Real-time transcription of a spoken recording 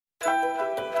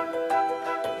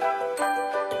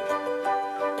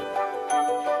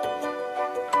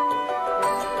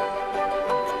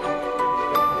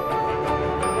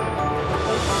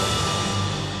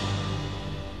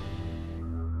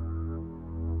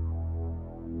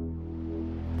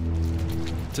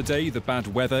Today, the bad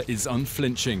weather is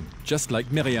unflinching, just like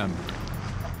Myriam.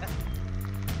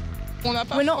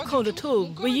 We're not cold at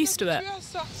all. We're used to it.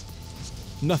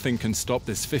 Nothing can stop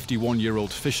this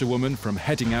 51-year-old fisherwoman from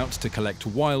heading out to collect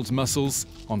wild mussels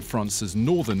on France's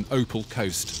northern Opal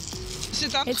Coast.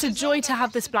 It's a joy to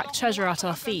have this black treasure at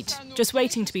our feet, just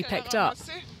waiting to be picked up.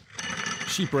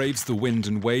 She braves the wind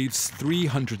and waves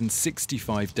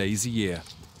 365 days a year.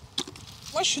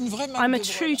 I'm a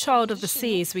true child of the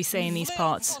sea, as we say in these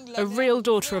parts, a real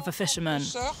daughter of a fisherman.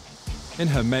 In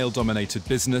her male-dominated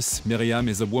business, Myriam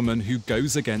is a woman who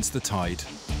goes against the tide.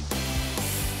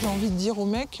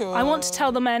 I want to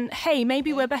tell the men, hey,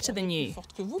 maybe we're better than you.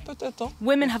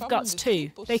 Women have guts too.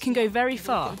 They can go very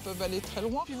far.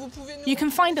 You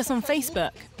can find us on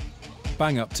Facebook.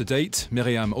 Bang up to date,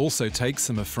 Myriam also takes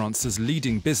some of France's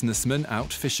leading businessmen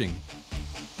out fishing.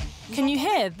 Can you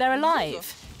hear? They're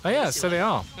alive. Oh yeah, so they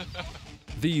are.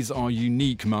 These are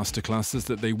unique masterclasses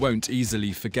that they won't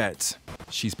easily forget.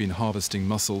 She's been harvesting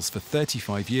mussels for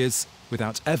 35 years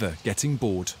without ever getting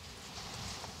bored.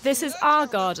 This is our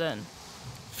garden.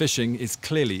 Fishing is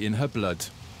clearly in her blood.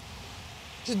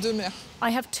 I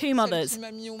have two mothers,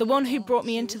 the one who brought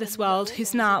me into this world,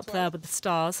 who's now up there with the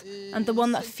stars, and the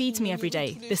one that feeds me every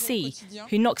day, the sea,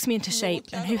 who knocks me into shape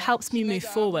and who helps me move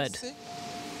forward.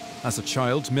 As a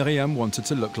child, Myriam wanted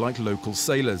to look like local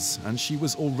sailors, and she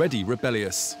was already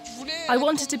rebellious. I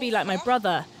wanted to be like my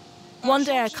brother. One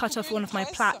day I cut off one of my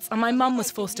plaits, and my mum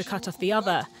was forced to cut off the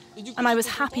other. And I was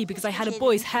happy because I had a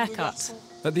boy's haircut.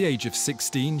 At the age of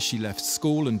 16, she left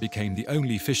school and became the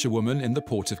only fisherwoman in the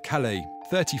port of Calais.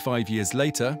 35 years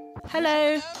later...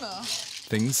 Hello.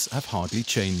 Things have hardly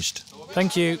changed.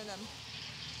 Thank you.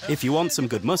 If you want some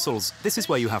good mussels, this is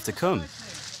where you have to come.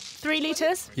 3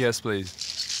 litres? Yes,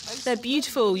 please. They're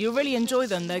beautiful. You'll really enjoy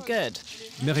them. They're good.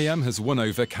 Myriam has won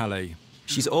over Calais.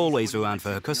 She's always around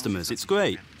for her customers. It's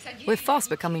great. We're fast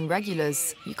becoming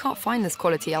regulars. You can't find this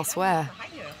quality elsewhere.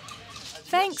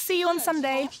 Thanks. See you on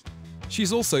Sunday.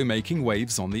 She's also making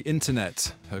waves on the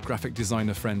internet. Her graphic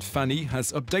designer friend Fanny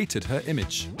has updated her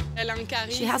image.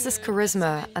 She has this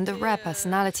charisma and a rare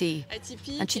personality,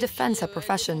 and she defends her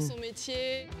profession.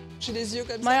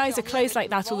 My eyes are closed like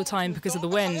that all the time because of the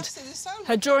wind.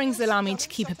 Her drawings allow me to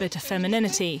keep a bit of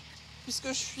femininity.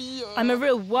 I'm a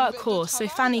real workhorse, so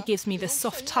Fanny gives me the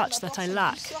soft touch that I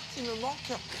lack.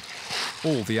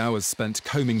 All the hours spent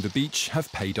combing the beach have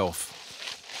paid off.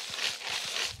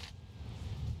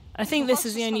 I think this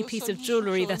is the only piece of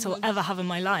jewellery that I'll ever have in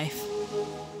my life.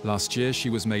 Last year, she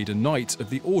was made a Knight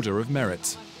of the Order of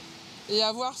Merit.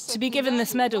 To be given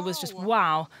this medal was just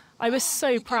wow. I was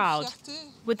so proud.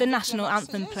 With the national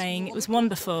anthem playing, it was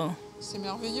wonderful.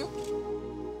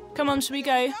 Come on, shall we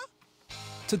go?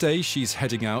 Today, she's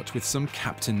heading out with some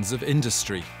captains of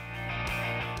industry.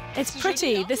 It's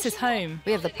pretty. This is home.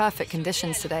 We have the perfect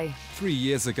conditions today. 3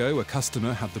 years ago, a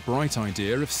customer had the bright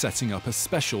idea of setting up a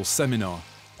special seminar.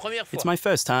 It's my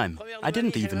first time. I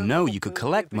didn't even know you could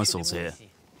collect mussels here.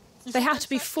 They have to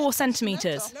be 4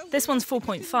 centimetres. This one's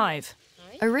 4.5.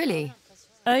 Oh, really?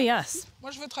 Oh, yes.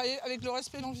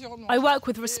 I work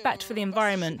with respect for the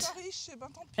environment.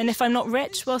 And if I'm not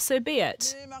rich, well, so be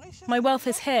it. My wealth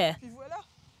is here.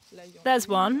 There's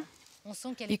one.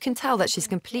 You can tell that she's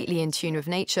completely in tune with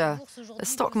nature. The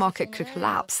stock market could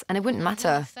collapse, and it wouldn't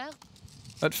matter.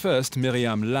 At first,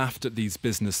 Myriam laughed at these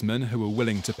businessmen who were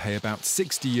willing to pay about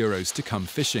 60 euros to come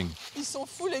fishing.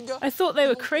 I thought they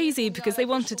were crazy because they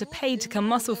wanted to pay to come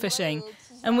mussel fishing,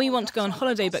 and we want to go on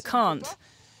holiday but can't.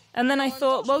 And then I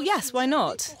thought, well, yes, why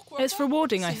not? It's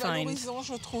rewarding, I find.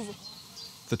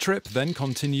 The trip then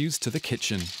continues to the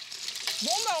kitchen.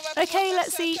 OK,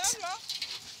 let's eat.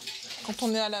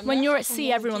 When you're at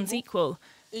sea, everyone's equal.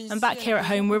 And back here at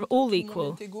home, we're all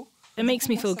equal. It makes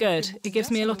me feel good. It gives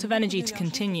me a lot of energy to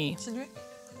continue.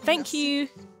 Thank you.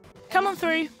 Come on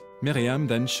through. Myriam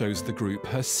then shows the group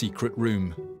her secret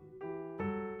room.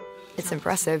 It's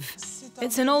impressive.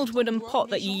 It's an old wooden pot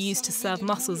that you use to serve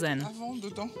mussels in.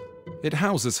 It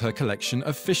houses her collection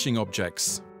of fishing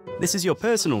objects. This is your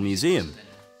personal museum.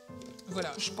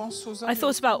 I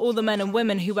thought about all the men and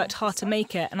women who worked hard to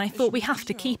make it, and I thought we have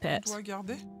to keep it.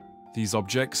 These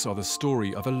objects are the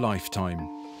story of a lifetime.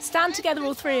 Stand together,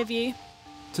 all 3 of you.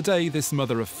 Today, this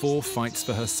mother of 4 fights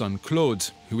for her son Claude,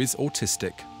 who is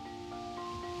autistic.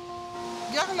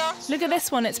 Look at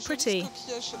this one, it's pretty.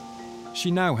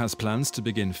 She now has plans to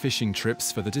begin fishing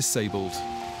trips for the disabled.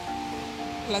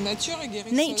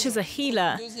 Nature's a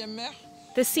healer.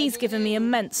 The sea's given me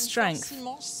immense strength.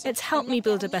 It's helped me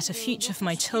build a better future for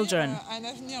my children.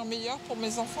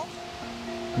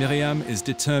 Myriam is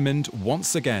determined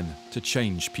once again to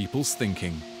change people's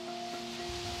thinking.